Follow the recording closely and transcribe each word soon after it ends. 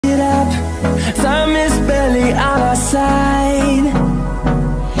Time is barely on our side.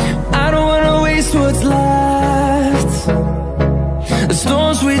 I don't wanna waste what's left. The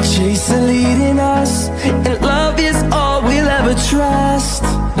storms we chase are leading us, and love is all we'll ever trust.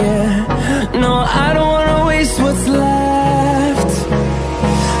 Yeah, no, I don't wanna waste what's left.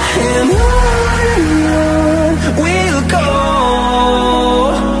 And on we'll go,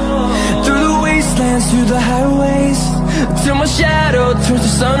 through the wastelands, through the highways, till my shadow turns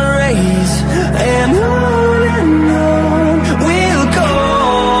to sun rays. And on